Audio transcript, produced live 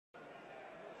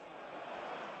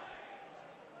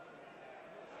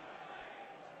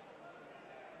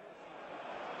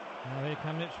Now here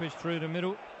come Ipswich through the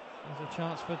middle. There's a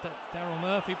chance for Daryl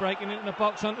Murphy breaking into the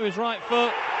box onto his right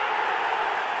foot.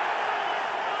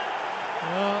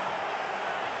 Well,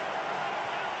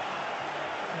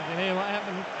 did you hear what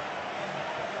happened?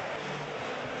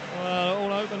 Well, it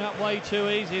all opened up way too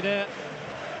easy there.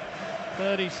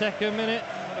 32nd minute,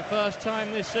 for the first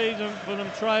time this season, Fulham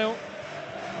trail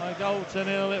by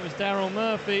 1-0. It was Daryl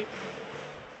Murphy.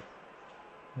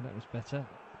 Well, that was better.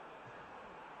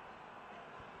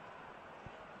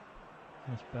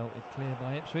 That's belted clear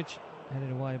by Ipswich,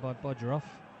 headed away by Bodgeroff,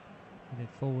 headed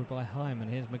forward by Hyman.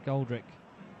 Here's McGoldrick.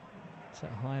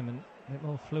 Set Hyman, a bit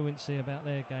more fluency about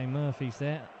their game. Murphy's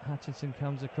there. Hutchinson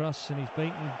comes across and he's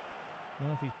beaten.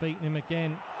 Murphy's beaten him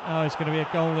again. Oh, it's going to be a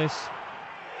goal this.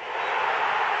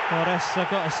 Well, that's, I've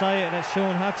got to say it, that's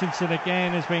Sean Hutchinson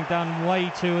again, has been done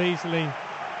way too easily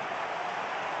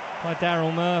by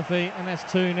Daryl Murphy, and that's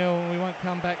 2-0 and we won't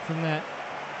come back from that.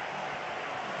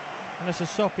 And that's a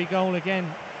soppy goal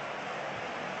again.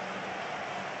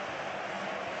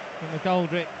 And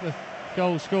McGoldrick, the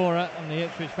goal scorer, and the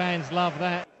Ipswich fans love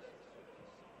that.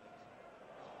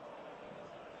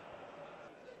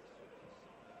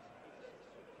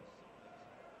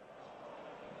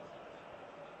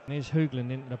 And here's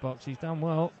Hoogland into the box, he's done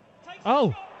well.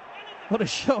 Oh! What a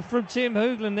shot from Tim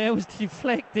Hoogland there, was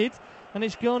deflected and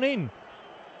it's gone in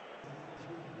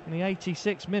the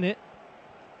 86th minute.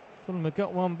 Fulham have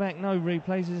got one back, no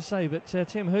replays as I say, but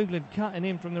Tim Hoogland cutting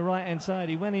in from the right hand side.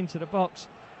 He went into the box,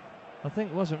 I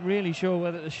think wasn't really sure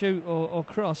whether to shoot or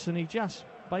cross, and he just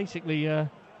basically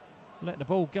let the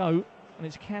ball go, and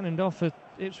it's cannoned off the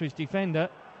Ipswich defender,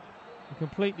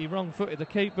 completely wrong footed the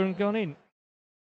keeper and gone in.